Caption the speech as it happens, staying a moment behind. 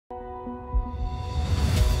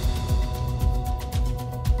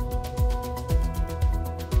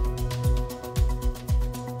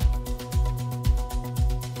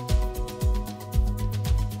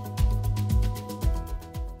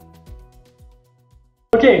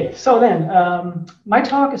Okay, so then my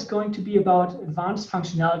talk is going to be about advanced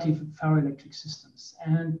functionality for ferroelectric systems.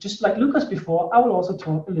 And just like Lucas before, I will also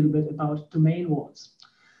talk a little bit about domain walls.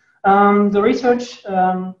 The research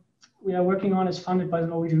we are working on is funded by the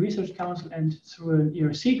Norwegian Research Council and through an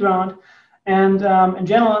ERC grant. And in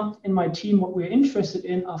general, in my team, what we're interested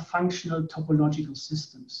in are functional topological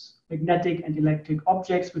systems, magnetic and electric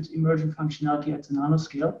objects with emergent functionality at the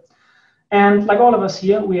nanoscale. And like all of us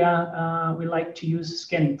here, we like to use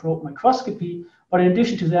scanning probe microscopy. But in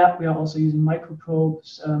addition to that, we are also using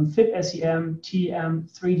microprobes, FIB-SEM, TEM,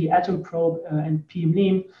 3D atom probe, and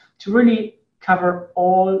PMLEAM to really cover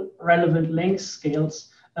all relevant length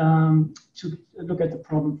scales to look at the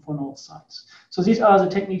problem from all sides. So these are the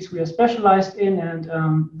techniques we are specialized in,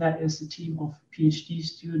 and that is the team of PhD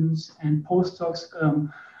students and postdocs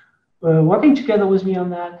working together with me on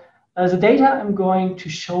that. The data I'm going to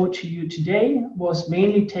show to you today was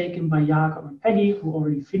mainly taken by Jakob and Peggy, who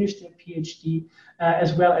already finished their PhD,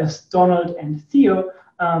 as well as Donald and Theo,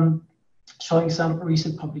 showing some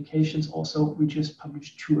recent publications also, we just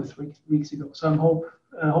published 2 or 3 weeks ago. So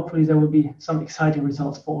hopefully there will be some exciting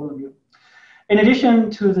results for all of you. In addition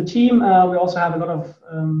to the team, we also have a lot of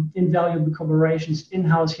invaluable collaborations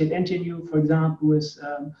in-house here at NTNU, for example, with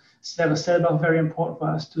Sverre Selbach, very important for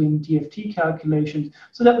us, doing DFT calculations,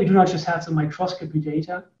 so that we do not just have the microscopy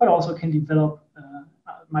data, but also can develop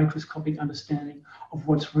microscopic understanding of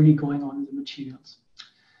what's really going on in the materials.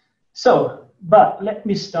 So, but let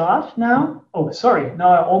me start now. Oh, sorry, now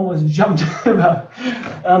I almost jumped.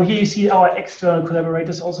 Here you see our external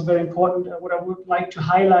collaborators, also very important. What I would like to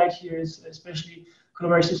highlight here is especially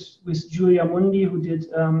collaborations with Julia Mundi, who did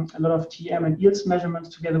a lot of TM and yields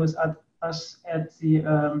measurements together with us at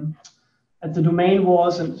the domain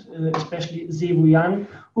walls, and especially Zebu Yan,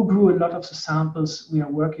 who grew a lot of the samples we are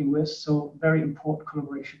working with. So very important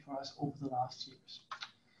collaboration for us over the last years.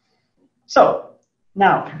 So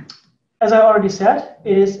now, as I already said,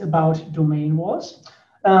 it is about domain walls.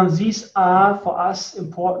 These are for us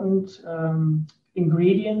important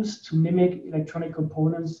ingredients to mimic electronic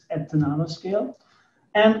components at the nanoscale.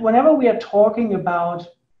 And whenever we are talking about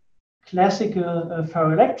classical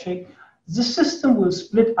ferroelectric, the system will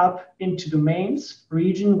split up into domains,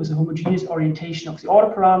 region with a homogeneous orientation of the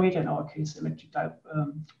order parameter, in our case, electric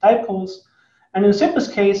dipoles. And in the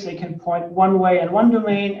simplest case, they can point one way in one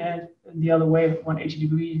domain and the other way, 180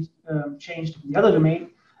 degrees change to the other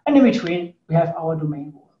domain. And in between, we have our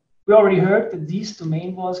domain wall. We already heard that these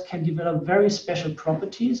domain walls can develop very special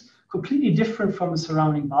properties, completely different from the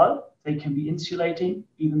surrounding bulk. They can be insulating,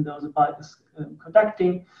 even though the bulk is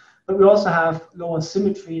conducting. But we also have lower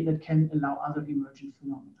symmetry that can allow other emergent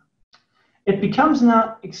phenomena. It becomes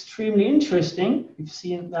now extremely interesting, we've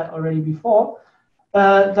seen that already before,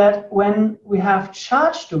 that when we have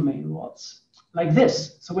charged domain walls, like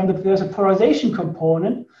this, so when there's a polarization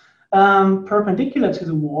component perpendicular to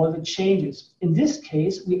the wall that changes. In this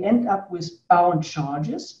case, we end up with bound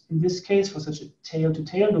charges. In this case, for such a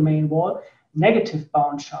tail-to-tail domain wall, negative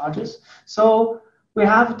bound charges. So we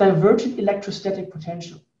have divergent electrostatic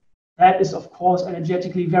potential. That is, of course,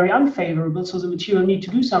 energetically very unfavorable, so the material needs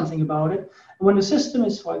to do something about it. And when the system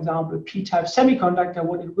is, for example, a p-type semiconductor,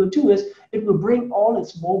 what it will do is it will bring all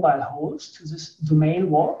its mobile holes to this domain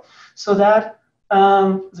wall so that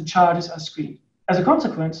the charges are screened. As a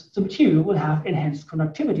consequence, the material will have enhanced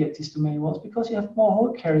conductivity at these domain walls because you have more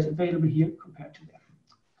hole carriers available here compared to there.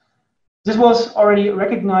 This was already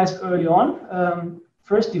recognized early on.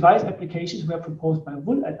 First device applications were proposed by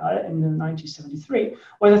Wool et al. In 1973,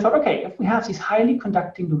 where they thought, okay, if we have these highly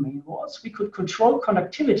conducting domain walls, we could control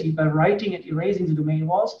conductivity by writing and erasing the domain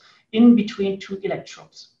walls in between 2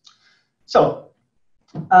 electrodes. So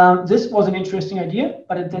this was an interesting idea,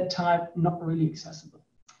 but at that time, not really accessible.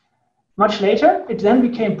 Much later, it then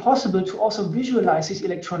became possible to also visualize these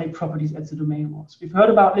electronic properties at the domain walls. We've heard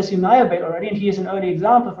about lithium niobate already, and here's an early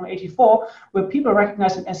example from *84, where people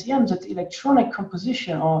recognized in SEM that the electronic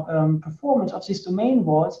composition or performance of these domain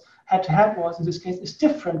walls, head-to-head walls in this case, is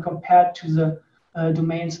different compared to the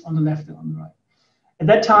domains on the left and on the right. At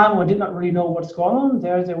that time, we did not really know what's going on.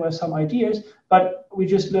 There were some ideas, but we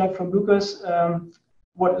just learned from Lucas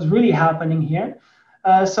what is really happening here.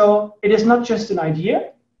 So it is not just an idea.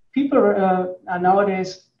 People are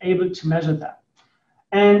nowadays able to measure that.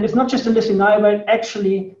 And it's not just a lithium niobate.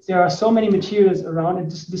 Actually, there are so many materials around,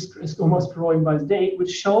 and this is almost growing by the day,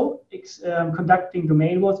 which show conducting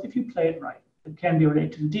domain walls if you play it right. It can be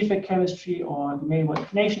related to the defect chemistry or domain wall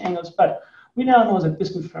inclination angles, but we now know that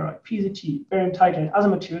bismuth ferrite, PZT, barium titanate, and other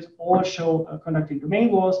materials all show conducting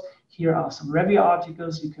domain walls. Here are some review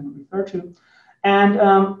articles you can refer to. And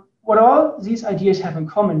what all these ideas have in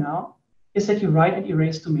common now is that you write and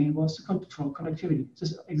erase domain walls to control conductivity.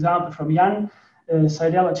 This example from Jan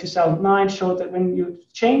Seidel in 2009 showed that when you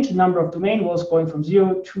change the number of domain walls going from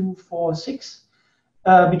 0, 2, 4, 6,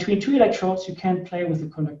 between two electrodes, you can play with the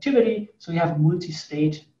conductivity. So you have a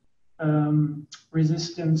multi-state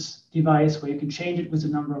resistance device where you can change it with the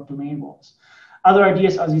number of domain walls. Other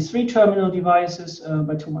ideas are these 3-terminal devices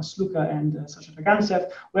by Thomas Sluka and Sascha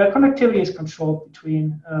Gantsev, where conductivity is controlled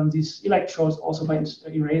between these electrodes also by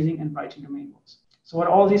erasing and writing domain walls. So what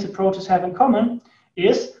all these approaches have in common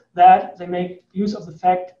is that they make use of the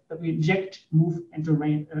fact that we inject, move, and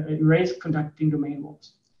erase conducting domain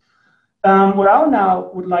walls. What I now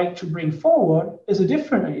would like to bring forward is a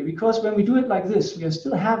different idea, because when we do it like this, we are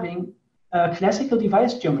still having classical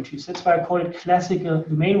device geometries. That's why I call it classical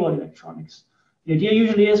domain wall electronics. The idea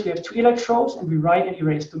usually is we have two electrodes and we write and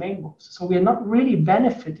erase domain walls. So we are not really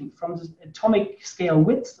benefiting from the atomic scale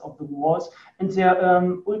width of the walls and their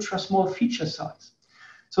ultra small feature size.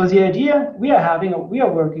 So the idea we are having, or we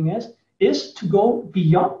are working is to go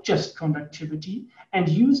beyond just conductivity and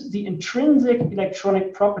use the intrinsic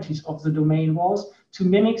electronic properties of the domain walls to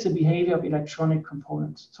mimic the behavior of electronic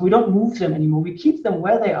components. So we don't move them anymore. We keep them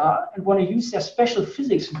where they are and want to use their special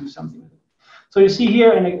physics to do something with it. So you see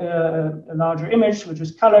here in a larger image, which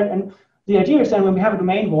is colored. And the idea is then when we have a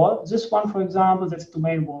domain wall, this one, for example, that's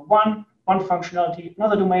domain wall one functionality.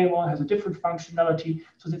 Another domain wall has a different functionality.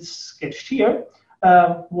 So that's sketched here.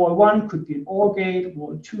 Wall 1 could be an OR gate,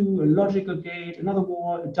 wall 2 a logical gate, another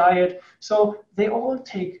wall a diode. So they all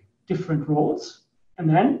take different roles. And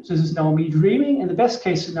then, this is now me dreaming, in the best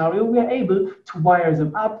case scenario, we are able to wire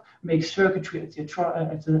them up, make circuitry at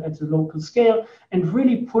the local scale, and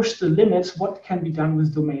really push the limits what can be done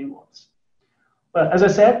with domain walls. But as I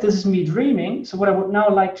said, this is me dreaming. So what I would now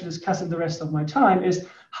like to discuss in the rest of my time is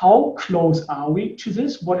how close are we to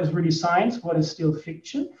this? What is really science? What is still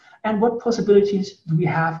fiction? And what possibilities do we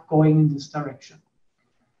have going in this direction?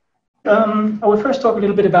 I will first talk a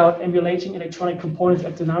little bit about emulating electronic components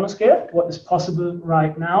at the nanoscale, what is possible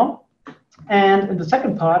right now. And in the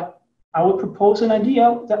second part, I will propose an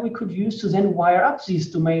idea that we could use to then wire up these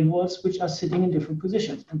domain walls, which are sitting in different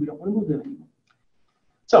positions, and we don't want to move them anymore.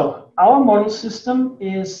 So our model system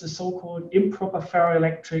is the so-called improper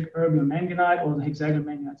ferroelectric erbium manganite, or the hexagonal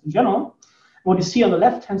manganites in general. What you see on the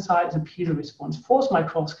left-hand side is a piezo response force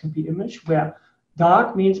microscopy image, where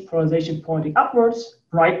dark means polarization pointing upwards,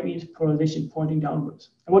 bright means polarization pointing downwards.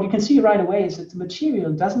 And what you can see right away is that the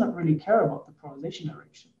material does not really care about the polarization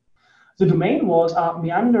direction. The domain walls are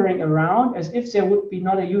meandering around as if there would be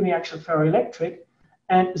not a uniaxial ferroelectric.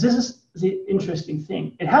 And this is the interesting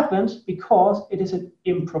thing. It happens because it is an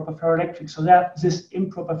improper ferroelectric, so that this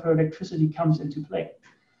improper ferroelectricity comes into play.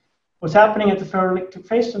 What's happening at the ferroelectric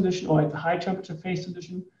phase transition, or at the high temperature phase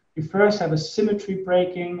transition, we first have a symmetry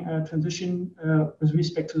breaking transition with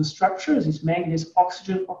respect to the structure. These manganese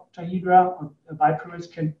oxygen octahedra or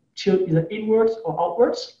bipyramids can tilt either inwards or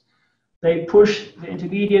outwards. They push the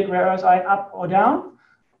intermediate rare earth ion up or down.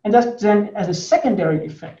 And that then, as a secondary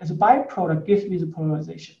effect, as a byproduct, gives me the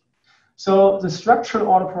polarization. So the structural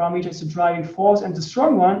order parameter is the driving force and the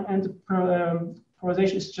strong one, and the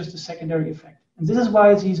polarization is just a secondary effect. And this is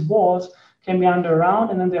why these walls can meander around,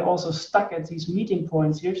 and then they're also stuck at these meeting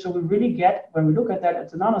points here. So we really get, when we look at that at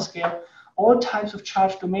the nanoscale, all types of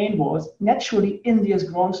charged domain walls naturally in this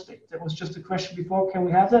ground state. That was just a question before, can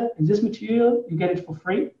we have that? In this material, you get it for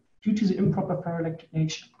free due to the improper ferroelectric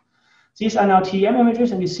nature. These are now TEM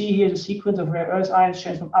images, and you see here the sequence of rare earth ions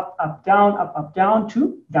change from up, down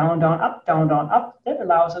to down, down, up, down, down, up. That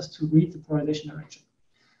allows us to read the polarization direction.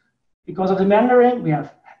 Because of the meandering, we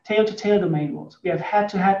have tail-to-tail domain walls. We have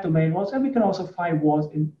head-to-head domain walls, and we can also find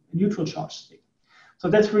walls in neutral charge state. So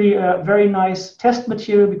that's really a very nice test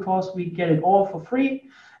material because we get it all for free.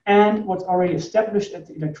 And what's already established at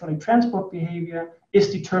the electronic transport behavior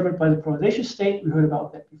is determined by the polarization state. We heard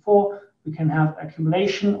about that before. We can have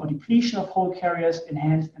accumulation or depletion of hole carriers,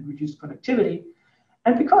 enhanced and reduced conductivity.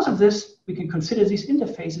 And because of this, we can consider these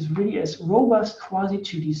interfaces really as robust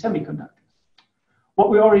quasi-2D semiconductors. What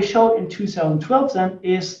we already showed in 2012 then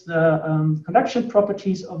is the conduction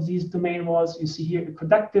properties of these domain walls. You see here a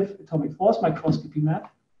conductive atomic force microscopy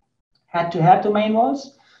map. Head-to-head domain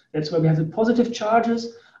walls, that's where we have the positive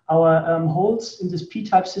charges. Our holes in this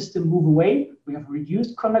p-type system move away. We have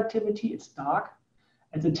reduced conductivity, it's dark.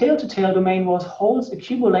 At the tail-to-tail domain walls, holes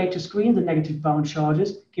accumulate to screen the negative bound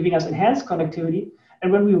charges, giving us enhanced conductivity.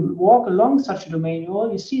 And when we walk along such a domain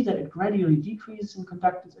wall, you see that it gradually decreases in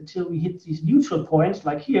conductance until we hit these neutral points,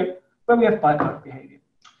 like here, where we have byproduct behavior.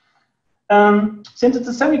 Since it's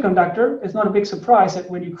a semiconductor, it's not a big surprise that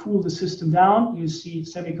when you cool the system down, you see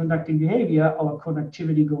semiconducting behavior. Our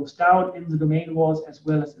conductivity goes down in the domain walls as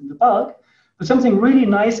well as in the bulk. But something really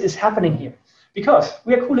nice is happening here because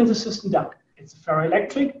we are cooling the system down. It's a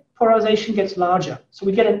ferroelectric, polarization gets larger. So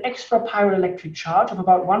we get an extra pyroelectric charge of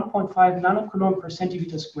about 1.5 nanocoulomb per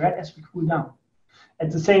centimeter squared as we cool down.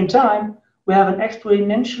 At the same time, we have an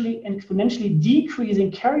exponentially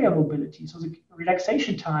decreasing carrier mobility. So the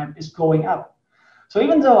relaxation time is going up. So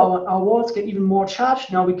even though our walls get even more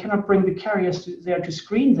charged now, we cannot bring the carriers there to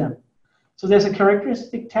screen them. So there's a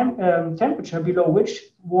characteristic temperature below which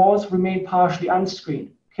walls remain partially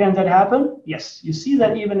unscreened. Can that happen? Yes. You see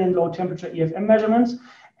that even in low temperature EFM measurements.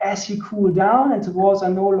 As you cool down and the walls are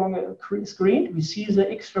no longer screened, we see the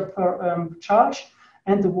extra charge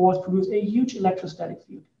and the walls produce a huge electrostatic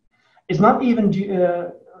field. It's not even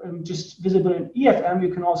just visible in EFM.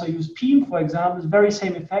 You can also use PEAM, for example. It's the very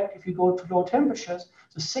same effect. If you go to low temperatures,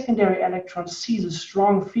 the secondary electrons see the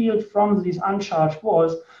strong field from these uncharged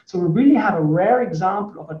walls. So we really have a rare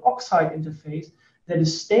example of an oxide interface that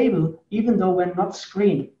is stable even though we're not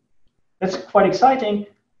screened. That's quite exciting.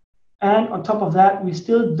 And on top of that, we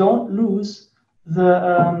still don't lose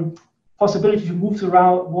the possibility to move the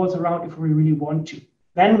walls around if we really want to.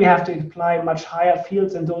 Then we have to apply much higher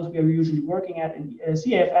fields than those we are usually working at in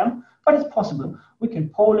CAFM, but it's possible. We can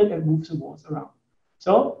pole it and move the walls around.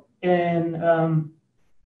 So in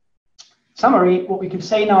summary, what we can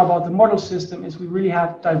say now about the model system is we really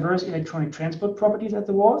have diverse electronic transport properties at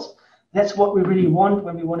the walls. That's what we really want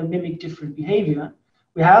when we want to mimic different behavior.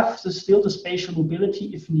 We have still the spatial mobility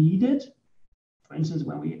if needed. For instance,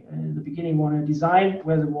 when we in the beginning want to design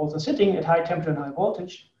where the walls are sitting at high temperature and high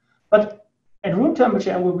voltage. But at room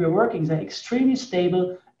temperature and where we're working, they're extremely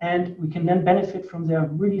stable, and we can then benefit from their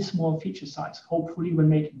really small feature size, hopefully when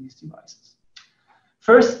making these devices.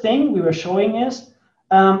 First thing we were showing is,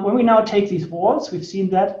 when we now take these walls, we've seen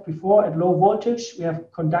that before at low voltage, we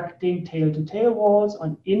have conducting tail-to-tail walls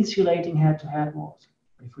and insulating head-to-head walls.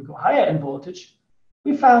 But if we go higher in voltage,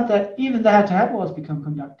 we found that even the head-to-head walls become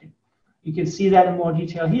conducting. You can see that in more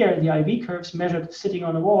detail here, the IV curves measured sitting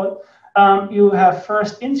on a wall. You have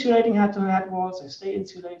first insulating head-to-head walls, they stay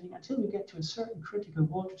insulating until you get to a certain critical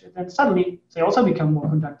voltage, and then suddenly they also become more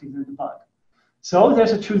conducting than the bulk. So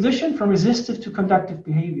there's a transition from resistive to conductive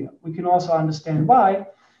behavior. We can also understand why,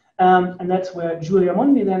 and that's where Giulia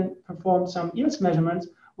Mondi then performed some yields measurements.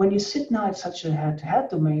 When you sit now at such a head-to-head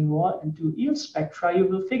domain wall and do yield spectra, you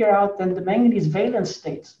will figure out that the manganese valence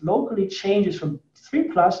states locally changes from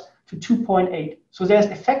 3+ to 2.8. So there's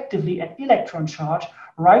effectively an electron charge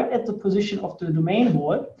right at the position of the domain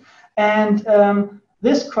wall. And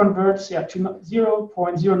this converts to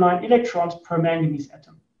 0.09 electrons per manganese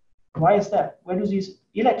atom. Why is that? Where do these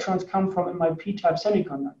electrons come from in my p-type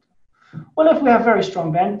semiconductor? Well, if we have very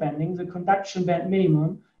strong band bending, the conduction band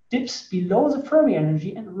minimum dips below the Fermi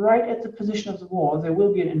energy, and right at the position of the wall, there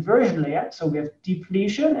will be an inversion layer. So we have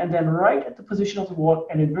depletion, and then right at the position of the wall,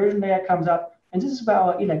 an inversion layer comes up, and this is where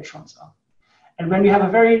our electrons are. And when we have a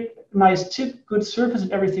very nice tip, good surface,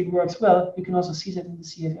 and everything works well, you can also see that in the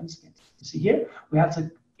CFM skins. You see here, we have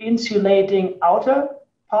the insulating outer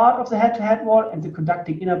part of the head-to-head wall and the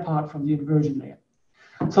conducting inner part from the inversion layer.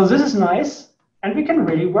 So this is nice, and we can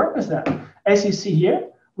really work with that. As you see here,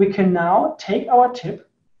 we can now take our tip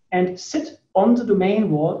and sit on the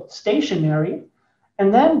domain wall stationary,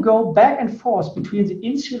 and then go back and forth between the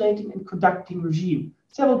insulating and conducting regime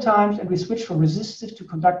several times, and we switch from resistive to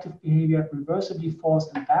conductive behavior reversibly forth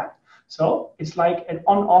and back. So it's like an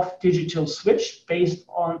on-off digital switch based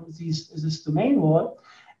on this domain wall.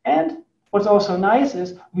 And what's also nice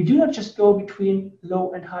is we do not just go between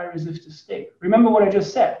low and high resistive state. Remember what I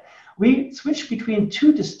just said. We switch between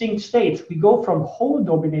two distinct states. We go from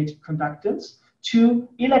hole-dominated conductance to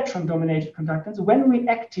electron-dominated conductance when we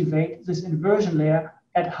activate this inversion layer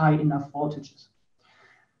at high enough voltages.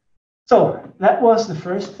 So that was the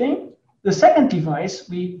first thing. The second device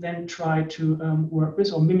we then try to work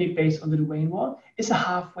with or mimic based on the domain wall is a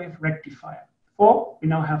half-wave rectifier. Or we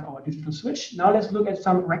now have our digital switch. Now let's look at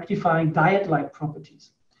some rectifying diode-like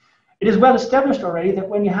properties. It is well established already that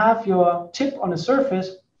when you have your tip on a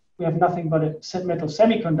surface, we have nothing but a metal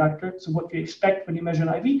semiconductor. So what you expect when you measure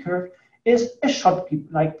an IV curve is a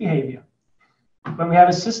shot-like behavior. When we have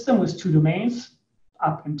a system with two domains,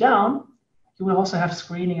 up and down, you will also have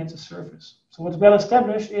screening at the surface. So what's well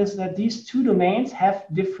established is that these two domains have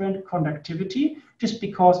different conductivity, just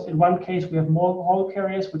because in one case we have more Hall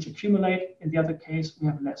carriers which accumulate, in the other case we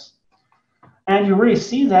have less. And you really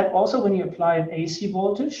see that also when you apply an AC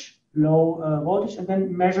voltage, low voltage, and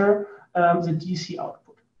then measure the DC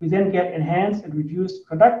output. we then get enhanced and reduced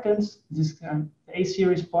conductance, this AC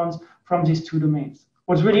response from these two domains.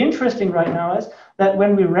 What's really interesting right now is that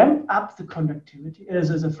when we ramp up the conductivity,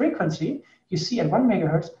 as a frequency, you see at 1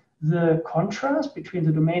 megahertz, the contrast between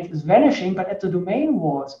the domains is vanishing, but at the domain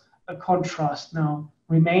walls, a contrast now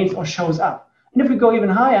remains or shows up. And if we go even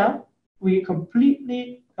higher, we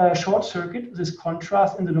completely short circuit this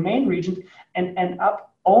contrast in the domain region and end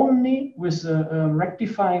up only with a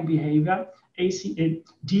rectifying behavior, AC in,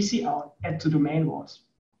 DC out at the domain walls.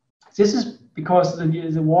 This is because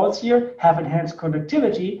the walls here have enhanced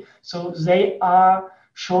conductivity, so they are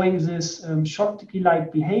showing this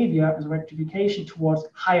Schottky-like behavior as rectification towards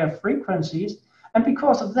higher frequencies. And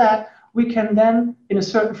because of that, we can then, in a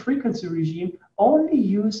certain frequency regime, only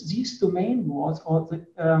use these domain walls or the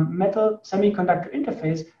metal semiconductor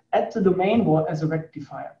interface at the domain wall as a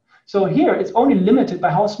rectifier. So here, it's only limited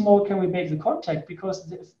by how small can we make the contact, because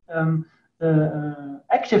the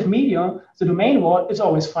active medium, the domain wall, is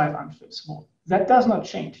always 5 angstroms small. That does not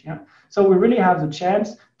change. Yeah? So we really have the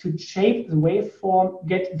chance to shape the waveform,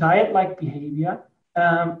 get diode-like behavior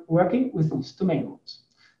working with these domain walls.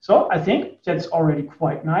 So I think that's already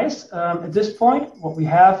quite nice. At this point, what we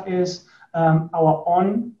have is our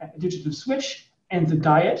on digital switch and the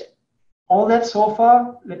diode. All that so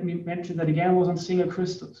far, let me mention that again, was on single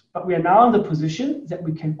crystals. But we are now in the position that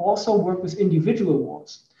we can also work with individual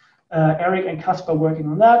walls. Eric and Caspar working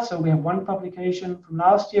on that. So we have one publication from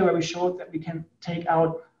last year where we showed that we can take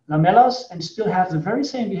out lamellas and still have the very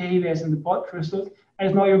same behavior as in the bulk crystals. And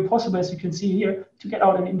it's not even possible, as you can see here, to get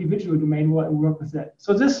out an individual domain wall and work with that.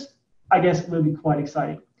 So this, I guess, will be quite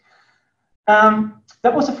exciting.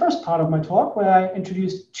 That was the first part of my talk, where I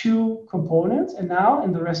introduced 2 components. And now,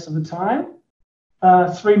 in the rest of the time,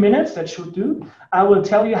 3 minutes, that should do, I will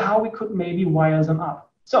tell you how we could maybe wire them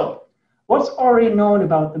up. So what's already known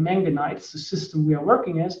about the manganites, the system we are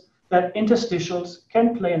working is, that interstitials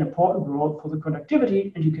can play an important role for the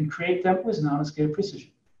conductivity, and you can create them with nanoscale precision.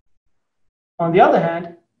 On the other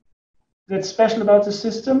hand, that's special about the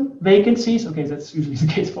system, vacancies, okay, that's usually the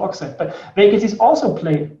case for oxide, but vacancies also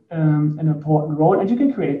play an important role, and you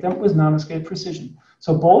can create them with nanoscale precision.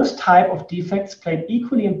 So both type of defects play an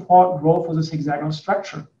equally important role for this hexagonal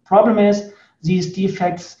structure. Problem is, these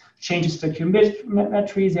defects changes the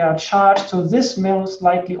stoichiometry, they are charged, so this most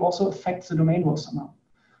likely also affects the domain wall somehow.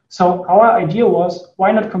 So our idea was,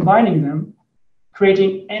 why not combining them,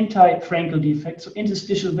 creating anti-Frankel defects, so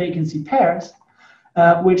interstitial vacancy pairs,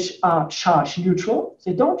 which are charge neutral.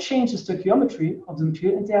 They don't change the stoichiometry of the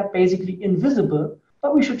material, and they are basically invisible,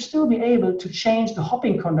 but we should still be able to change the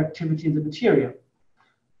hopping conductivity of the material.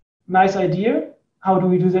 Nice idea. How do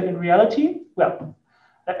we do that in reality? Well,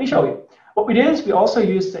 let me show you. What we did is we also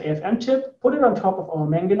used the AFM chip, put it on top of our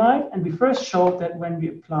manganite, and we first showed that when we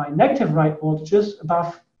apply negative write voltages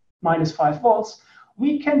above -5 volts,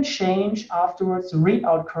 we can change afterwards the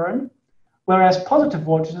readout current, whereas positive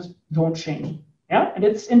voltages don't change. Yeah, and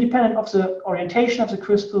it's independent of the orientation of the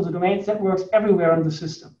crystal, the domains, that works everywhere in the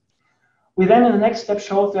system. We then, in the next step,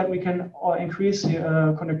 showed that we can increase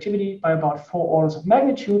the conductivity by about 4 orders of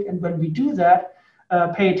magnitude. And when we do that,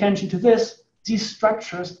 pay attention to this, these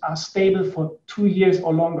structures are stable for 2 years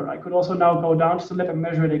or longer. I could also now go down to the lab and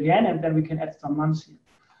measure it again, and then we can add some months here.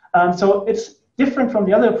 So it's different from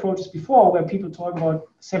the other approaches before, where people talk about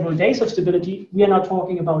several days of stability. We are now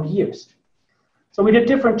talking about years. So we did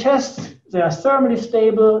different tests. They are thermally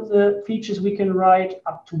stable, the features we can write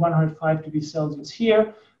up to 105 degrees Celsius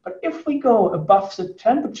here. But if we go above the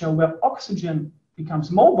temperature where oxygen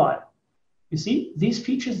becomes mobile, you see, these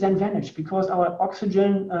features then vanish because our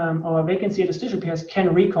oxygen, our vacancy interstitial pairs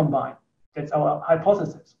can recombine. That's our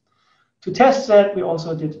hypothesis. To test that, we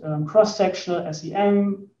also did cross-sectional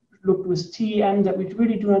SEM, looked with TEM, that we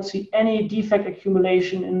really do not see any defect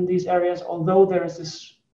accumulation in these areas, although there is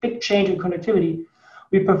this big change in conductivity.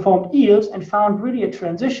 We performed yields and found really a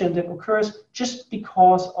transition that occurs just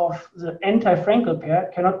because of the anti-Frankel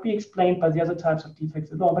pair, cannot be explained by the other types of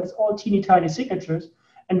defects at all, but it's all teeny tiny signatures.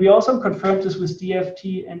 And we also confirmed this with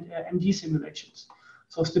DFT and MD simulations.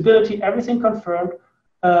 So stability, everything confirmed,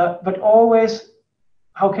 but always,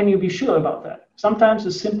 how can you be sure about that? Sometimes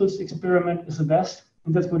the simplest experiment is the best,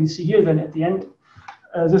 and that's what you see here then at the end.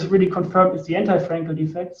 This really confirmed it's the anti-Frankel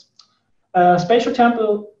defects.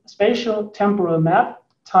 Spatial temporal map,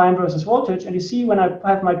 time versus voltage, and you see when I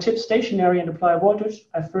have my tip stationary and apply voltage,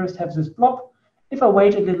 I first have this blob. If I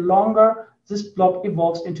wait a little longer, this blob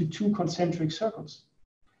evolves into 2 concentric circles.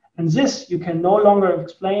 And this you can no longer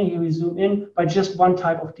explain, here we zoom in, by just one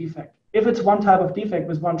type of defect. If it's one type of defect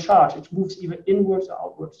with one charge, it moves either inwards or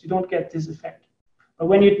outwards. You don't get this effect. But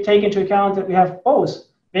when you take into account that we have both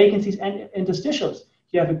vacancies and interstitials,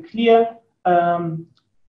 you have a clear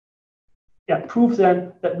proof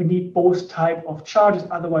then that we need both type of charges,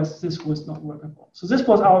 otherwise this was not workable. So this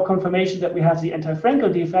was our confirmation that we have the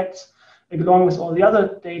anti-Frenkel defects along with all the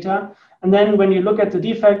other data. And then when you look at the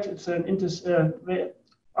defect, it's an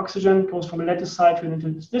oxygen goes from a lattice side to an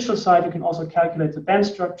interstitial side. You can also calculate the band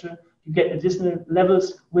structure. You get additional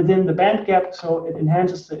levels within the band gap, so it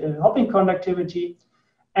enhances the hopping conductivity.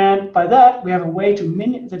 And by that, we have a way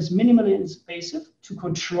that is minimally invasive to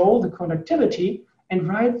control the conductivity and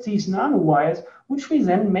write these nanowires, which we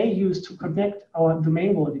then may use to connect our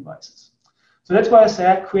domain wall devices. So that's why I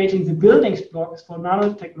said creating the building blocks for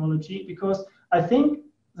nanotechnology, because I think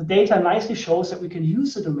the data nicely shows that we can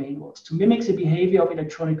use the domain walls to mimic the behavior of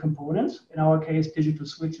electronic components, in our case, digital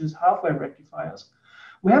switches, half-wave rectifiers.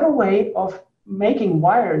 We have a way of making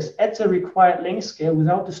wires at the required length scale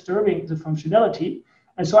without disturbing the functionality.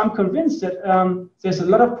 And so I'm convinced that there's a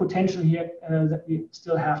lot of potential here that we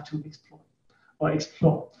still have to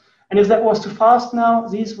explore. And if that was too fast now,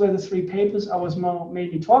 these were the 3 papers I was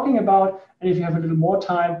mainly talking about. And if you have a little more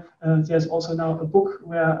time, there's also now a book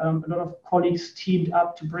where a lot of colleagues teamed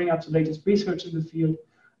up to bring up the latest research in the field.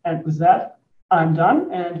 And with that, I'm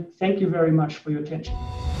done. And thank you very much for your attention.